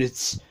it when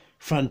it's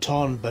front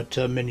on, but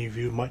many of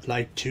you might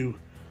like to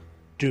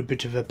do a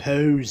bit of a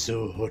pose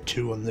or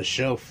two on the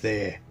shelf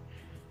there.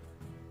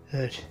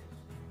 I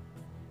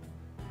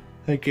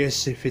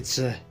guess if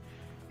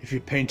you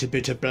paint a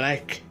bit of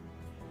black,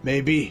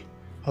 maybe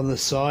on the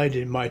side,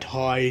 it might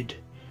hide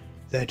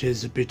that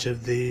is a bit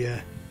of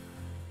the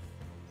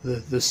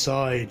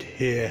side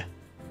here,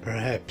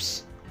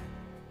 perhaps.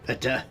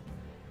 But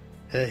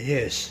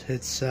yes,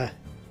 it's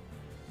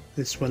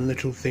this one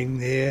little thing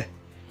there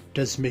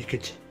does make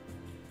it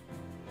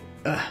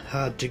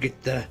hard to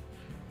get the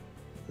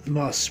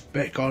mask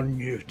back on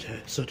you,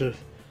 to sort of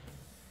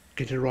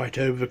get a right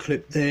over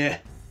clip there.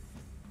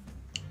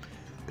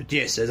 But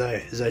yes,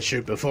 as I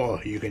showed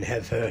before, you can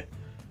have her.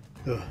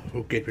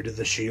 We'll get rid of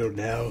the shield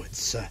now.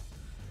 It's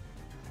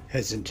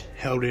hasn't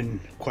held in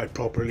quite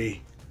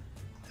properly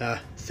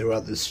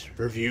throughout this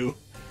review,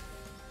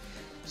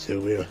 so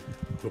we'll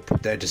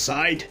put that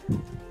aside.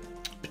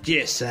 But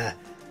yes,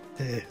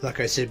 like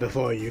I said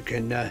before, you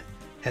can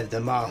have the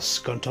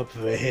mask on top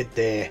of her head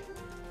there,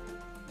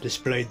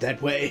 displayed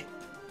that way,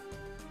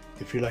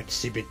 if you like to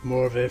see a bit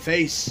more of her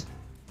face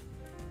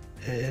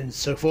and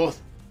so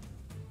forth.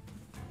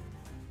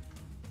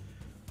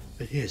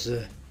 But yes,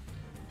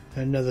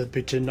 another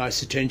bit of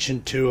nice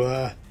attention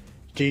to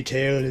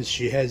detail is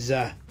she has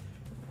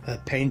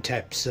paint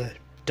taps,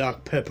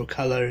 dark purple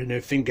colour in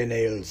her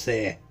fingernails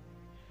there.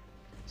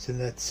 So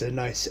that's a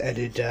nice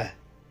added, a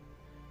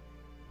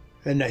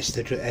nice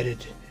little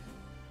added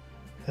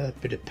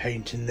bit of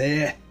paint in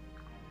there,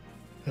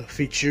 a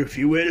feature, if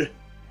you will.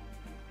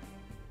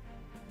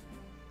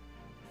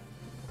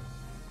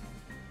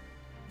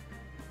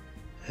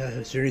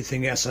 Is there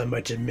anything else I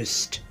might have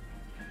missed?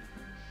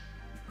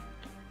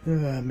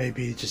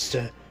 Maybe just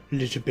a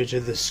little bit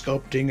of the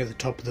sculpting at the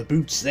top of the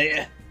boots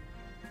there.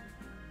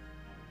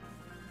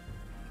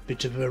 A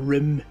bit of a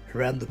rim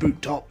around the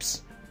boot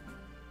tops.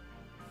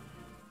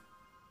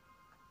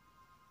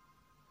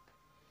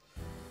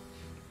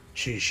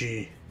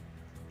 She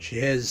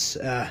has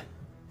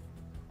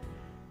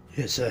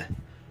yes, a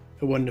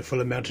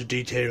wonderful amount of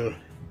detail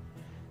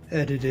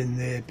added in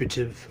there.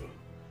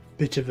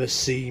 Bit of a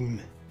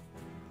seam,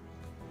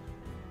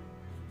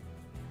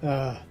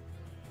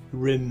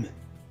 rim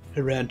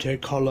around her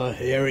collar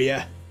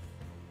area.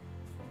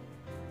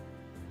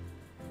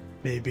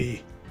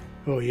 Maybe,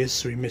 oh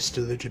yes, we missed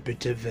a little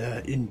bit of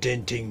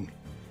indenting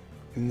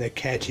in the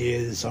cat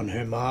ears on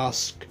her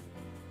mask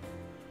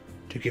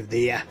to give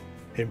the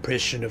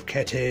impression of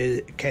cat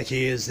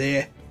ears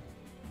there,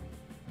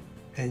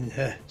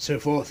 and so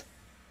forth.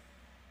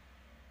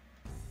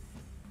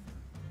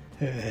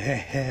 Her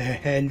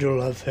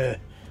handle of her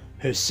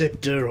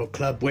scepter or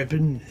club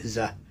weapon is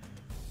a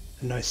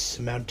nice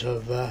amount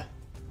of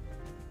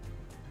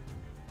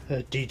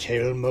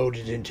detail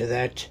molded into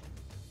that.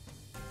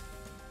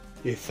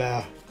 If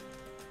our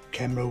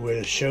camera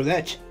will show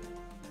that.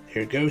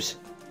 Here it goes.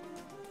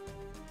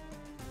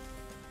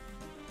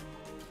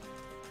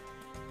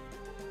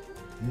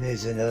 And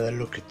there's another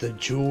look at the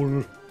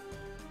jewel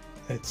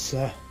that's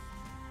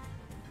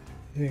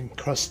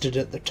encrusted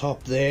at the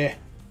top there,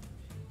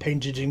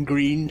 painted in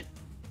green.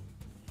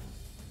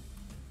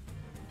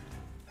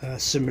 A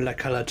similar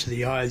colour to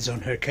the eyes on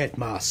her cat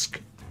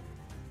mask,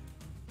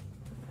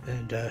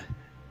 and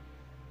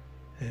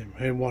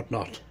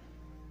whatnot.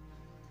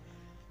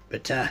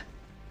 But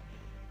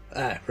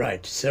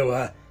right,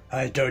 so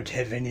I don't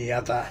have any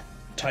other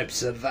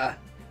types of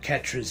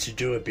Catras to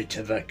do a bit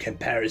of a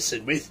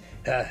comparison with,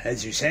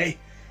 as you say,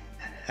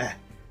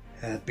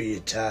 be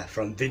it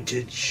from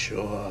vintage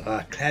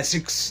or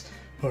classics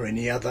or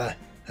any other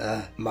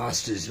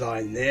Masters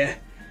line there.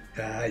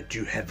 I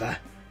do have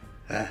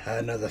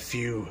another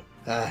few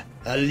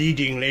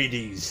leading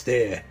ladies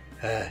there,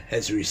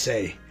 as we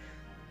say,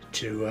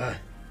 to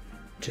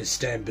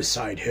stand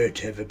beside her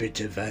to have a bit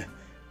of a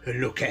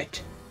look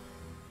at.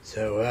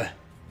 So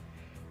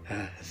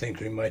I think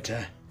we might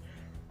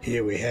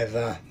here we have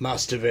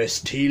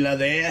Masterverse-Tila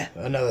there,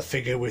 another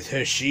figure with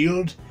her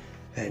shield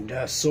and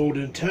sword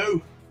and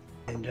toe.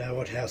 And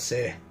what else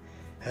there?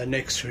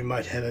 Next we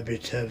might have a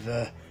bit of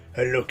a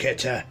look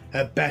at a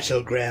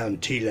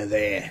battleground Tila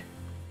there.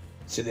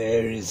 So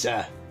there is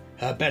a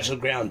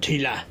battleground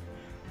Tila,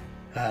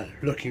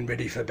 looking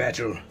ready for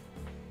battle,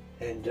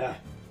 and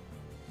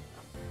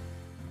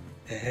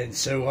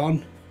so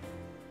on.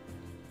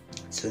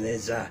 So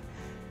there's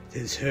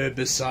her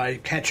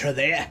beside Catra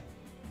there,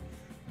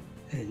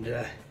 and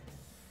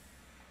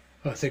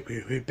I think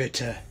we'd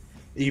better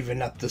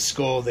even up the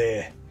score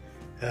there.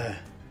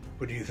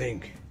 What do you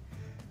think?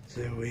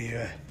 So we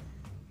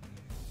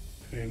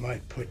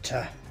might put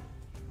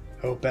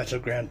old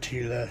battleground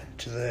Tila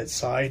to that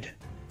side.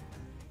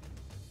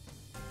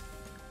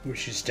 Will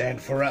she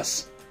stand for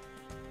us?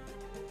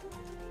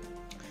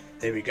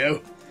 There we go.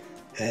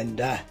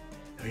 And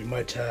we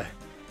might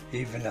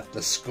even up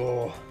the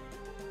score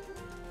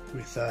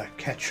with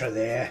Catra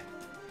there,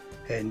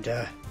 and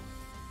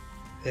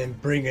then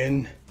bring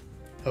in,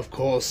 of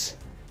course,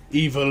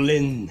 Evil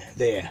Lynn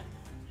there.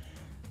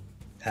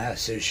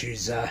 So she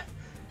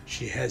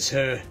has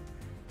her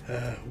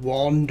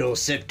wand or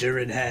scepter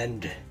in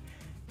hand,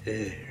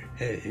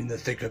 in the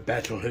thick of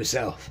battle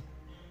herself,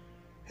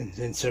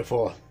 and so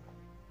forth.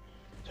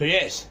 So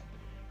yes,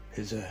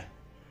 there's a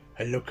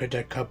look at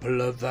a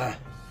couple of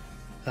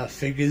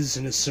figures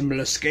in a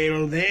similar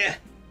scale there,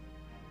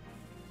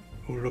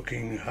 all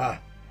looking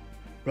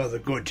rather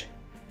good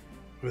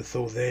with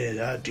all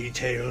their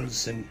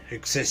details and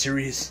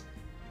accessories.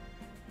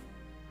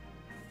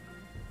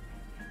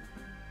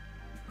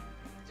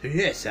 So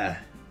yes,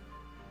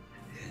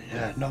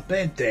 not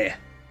bad there.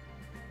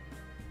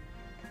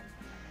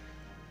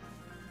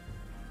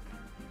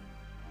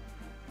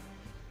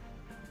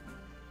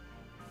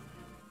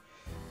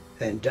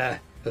 And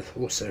I've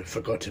also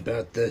forgot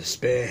about the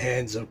spare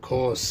hands, of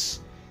course.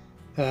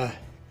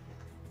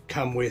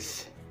 Come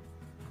with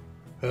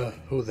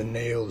all the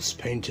nails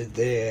painted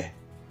there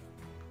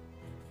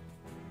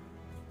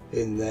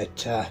in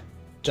that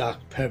dark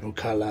purple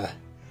colour,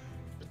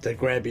 but the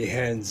grabby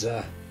hands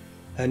are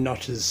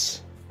not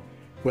as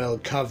well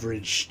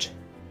coveraged,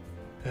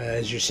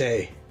 as you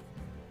say,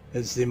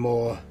 as the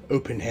more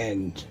open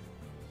hand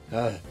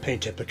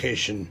paint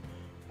application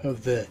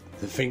of the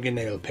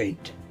fingernail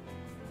paint.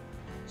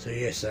 So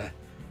yes, there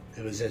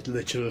was that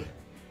little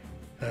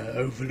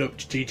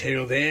overlooked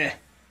detail there.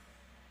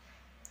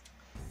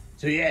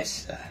 So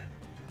yes,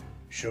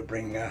 she'll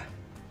bring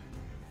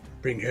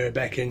her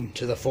back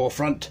into the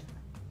forefront.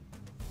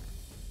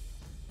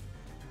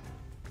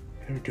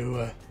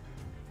 We'll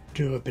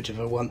do a bit of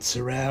a once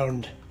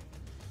around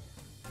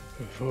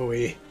before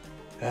we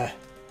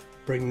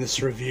bring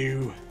this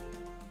review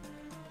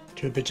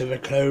to a bit of a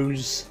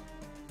close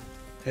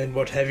and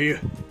what have you.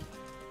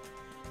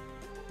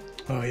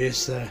 Oh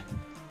yes, the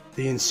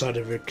inside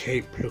of her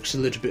cape looks a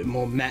little bit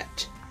more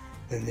matte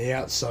than the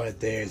outside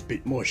there. It's a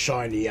bit more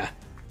shinier,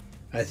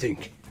 I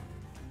think.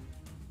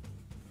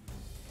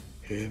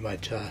 We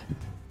might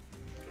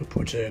we'll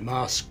put her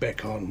mask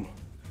back on.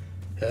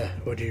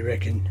 What do you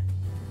reckon?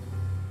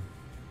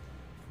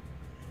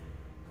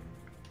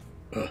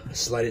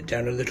 Slide it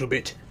down a little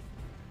bit.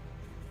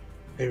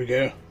 There we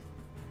go.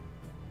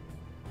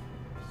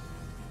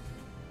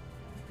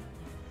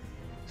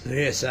 So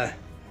yes,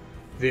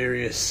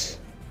 various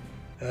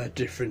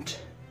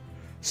different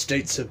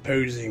states of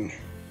posing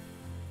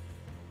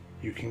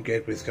you can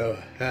get with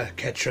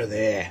Catra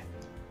there.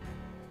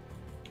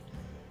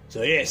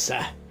 So yes,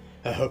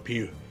 I hope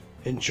you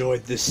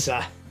enjoyed this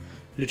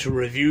little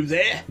review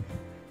there,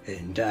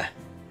 and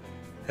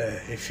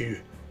if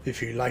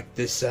you liked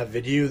this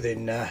video,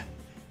 then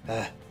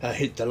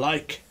hit the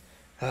like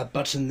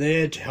button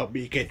there to help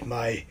me get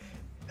my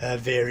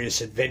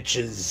various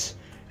adventures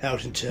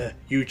out into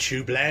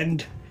YouTube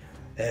land,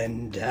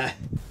 and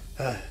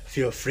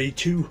feel free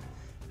to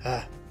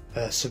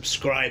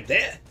subscribe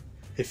there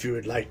if you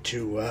would like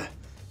to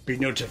be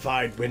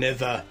notified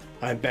whenever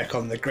I'm back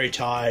on the great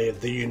eye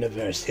of the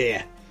universe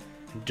here,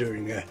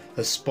 doing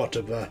a spot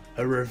of a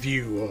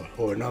review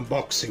or an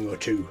unboxing or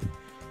two,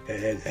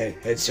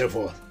 and so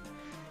forth.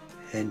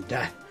 And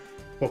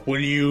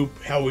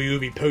how will you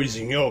be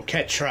posing your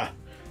Catra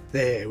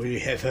there? Will you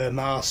have her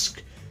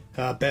mask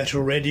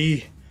battle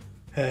ready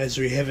as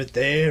we have it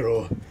there,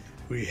 or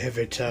will you have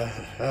it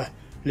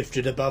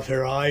lifted above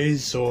her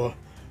eyes, or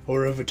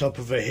over top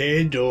of her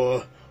head,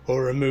 or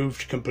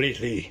removed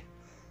completely?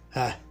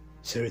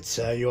 So it's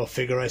your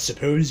figure, I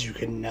suppose. You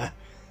can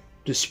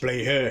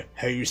display her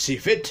how you see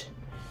fit.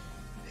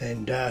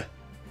 And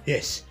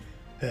yes,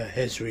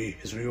 as we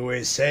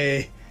always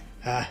say,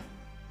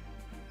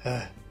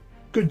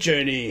 good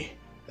journey,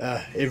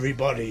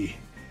 everybody,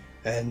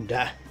 and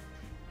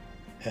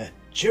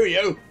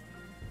cheerio.